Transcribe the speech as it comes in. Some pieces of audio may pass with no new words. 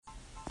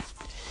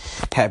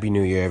Happy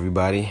New Year,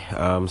 everybody.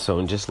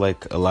 So just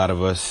like a lot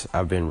of us,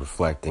 I've been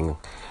reflecting.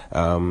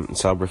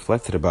 So I've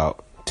reflected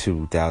about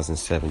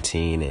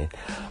 2017 and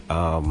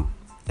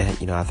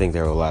I think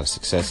there were a lot of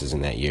successes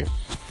in that year.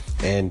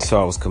 And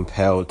so I was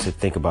compelled to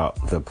think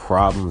about the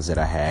problems that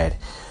I had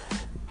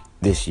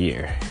this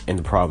year and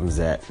the problems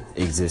that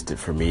existed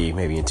for me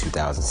maybe in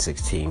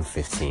 2016,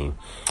 15,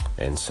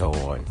 and so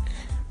on.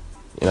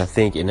 And I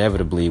think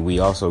inevitably we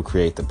also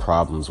create the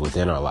problems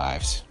within our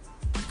lives.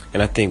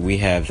 And I think we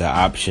have the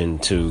option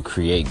to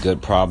create good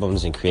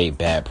problems and create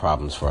bad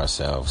problems for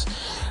ourselves.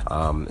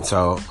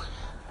 So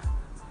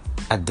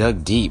I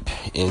dug deep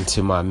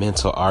into my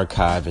mental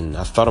archive and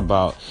I thought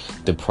about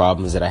the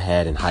problems that I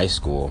had in high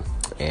school.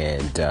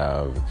 And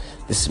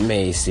this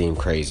may seem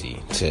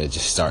crazy to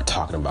just start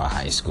talking about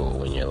high school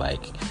when you're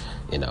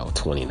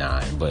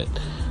 29. But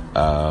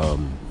I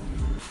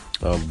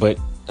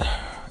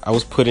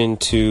was put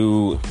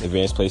into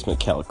advanced placement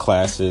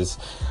classes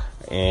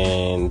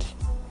and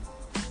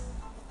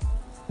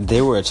they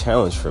were a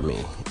challenge for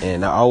me.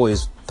 And I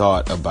always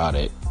thought about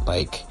it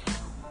like,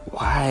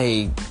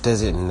 why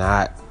does it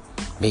not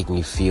make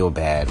me feel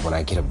bad when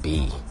I get a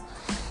B?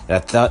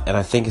 And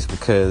I think it's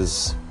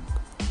because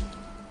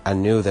I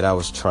knew that I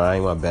was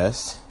trying my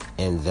best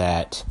and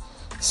that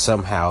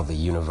somehow the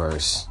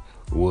universe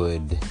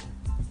would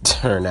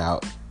turn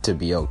out to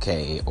be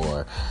okay,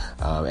 or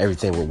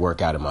everything would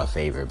work out in my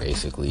favor,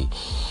 basically.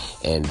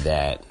 And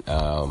that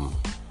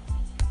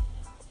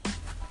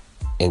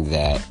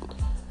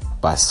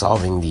by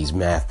solving these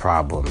math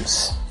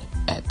problems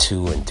at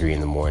 2 and 3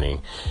 in the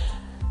morning,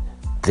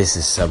 this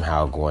is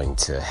somehow going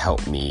to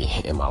help me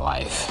in my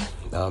life.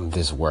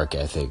 This work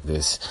ethic,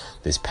 this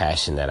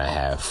passion that I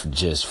have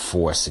just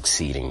for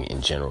succeeding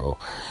in general.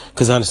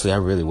 Because honestly, I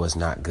really was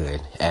not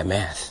good at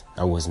math.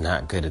 I was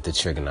not good at the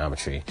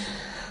trigonometry.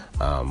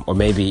 Or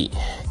maybe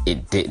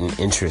it didn't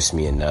interest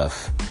me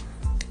enough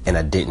and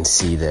I didn't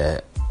see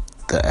the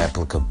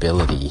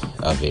applicability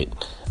of it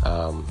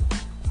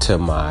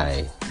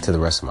to the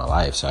rest of my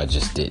life. So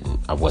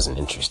I wasn't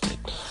interested.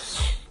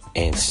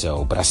 And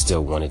so, but I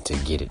still wanted to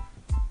get it,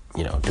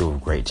 do a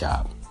great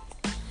job.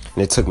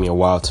 And it took me a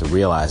while to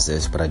realize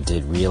this, but I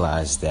did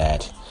realize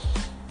that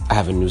I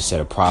have a new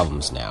set of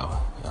problems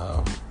now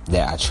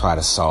that I try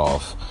to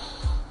solve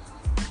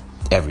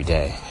every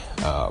day.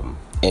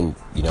 And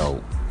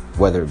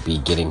whether it be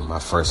getting my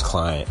first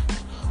client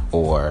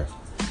or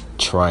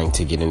trying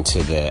to get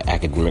into the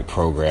academic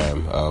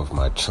program of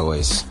my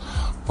choice,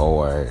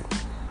 or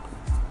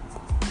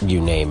you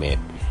name it,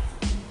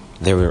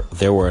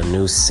 there were a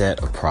new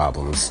set of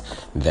problems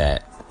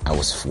that I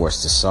was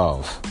forced to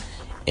solve.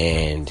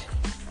 And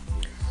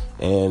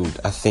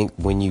I think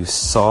when you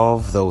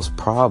solve those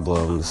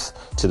problems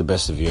to the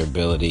best of your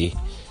ability,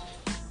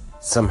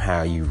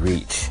 somehow you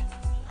reach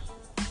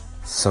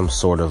some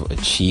sort of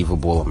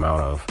achievable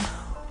amount of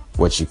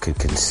what you could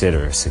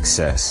consider a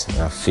success. And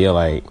I feel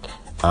like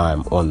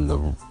I'm on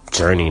the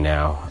journey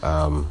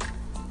now,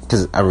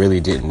 because I really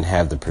didn't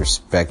have the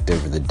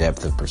perspective or the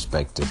depth of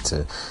perspective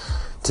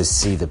to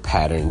see the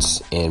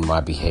patterns in my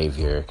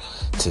behavior,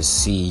 to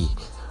see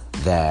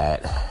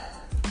that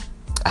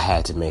I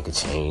had to make a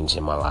change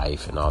in my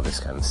life and all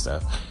this kind of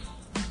stuff.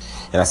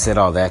 And I said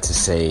all that to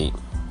say,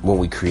 when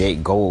we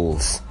create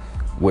goals,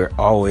 we're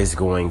always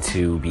going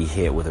to be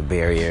hit with a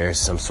barrier,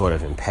 some sort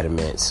of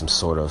impediment, some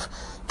sort of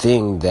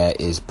thing that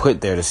is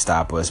put there to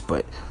stop us.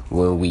 But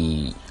when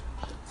we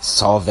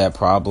solve that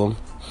problem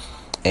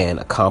and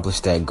accomplish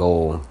that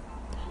goal,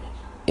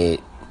 it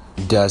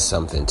does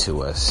something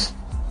to us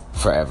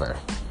forever.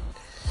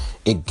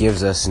 It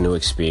gives us a new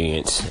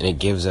experience and it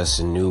gives us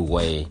a new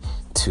way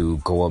to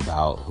go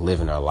about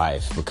living our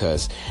life,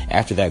 because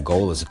after that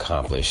goal is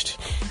accomplished,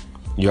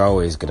 you're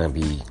always going to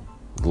be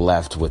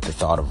left with the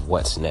thought of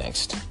what's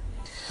next.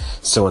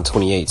 So in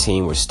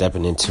 2018, we're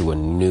stepping into a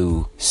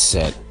new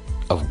set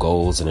of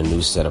goals and a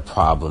new set of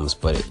problems,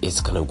 but it's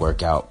going to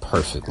work out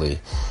perfectly.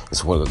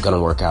 It's going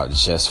to work out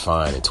just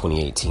fine. And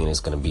 2018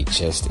 is going to be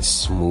just as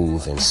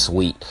smooth and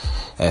sweet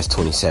as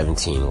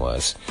 2017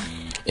 was.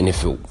 And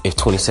if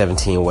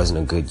 2017 wasn't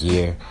a good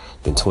year,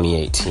 then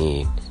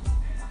 2018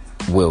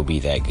 will be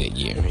that good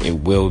year.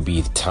 It will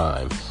be the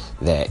time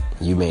that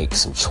you make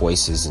some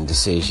choices and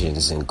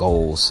decisions and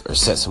goals, or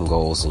set some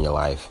goals in your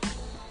life,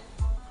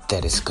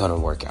 that it's gonna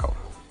work out.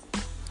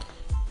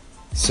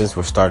 Since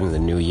we're starting the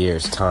new year,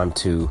 it's time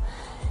to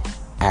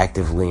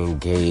actively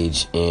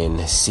engage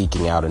in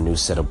seeking out a new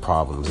set of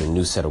problems, a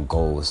new set of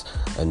goals,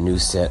 a new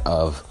set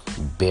of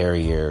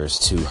barriers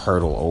to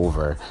hurdle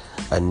over,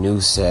 a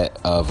new set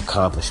of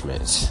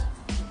accomplishments.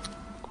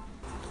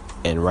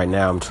 And right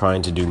now I'm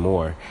trying to do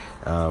more.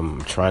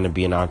 Trying to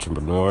be an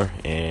entrepreneur,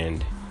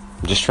 and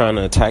I'm just trying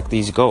to attack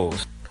these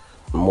goals.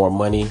 More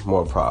money,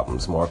 more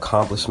problems, more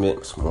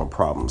accomplishments, more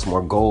problems,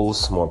 more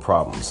goals, more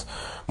problems.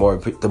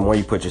 The more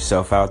you put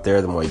yourself out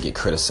there, the more you get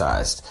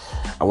criticized.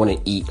 I want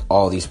to eat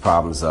all these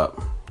problems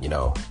up.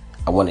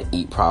 I want to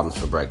eat problems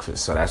for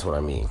breakfast. So that's what I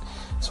mean.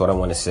 That's what I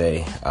want to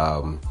say.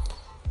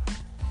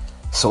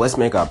 So let's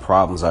make our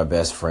problems our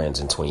best friends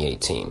in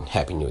 2018.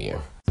 Happy New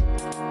Year.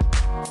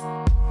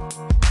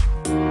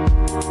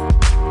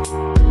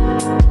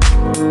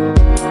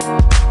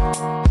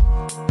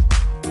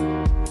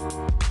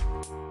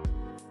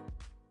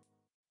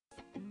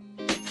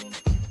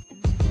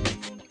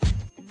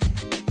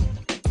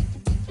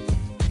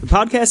 The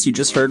podcast you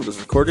just heard was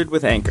recorded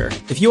with Anchor.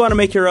 If you want to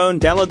make your own,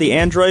 download the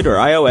Android or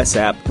iOS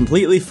app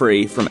completely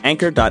free from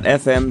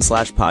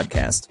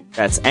anchor.fm/podcast.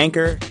 That's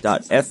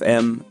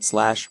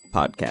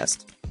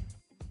anchor.fm/podcast.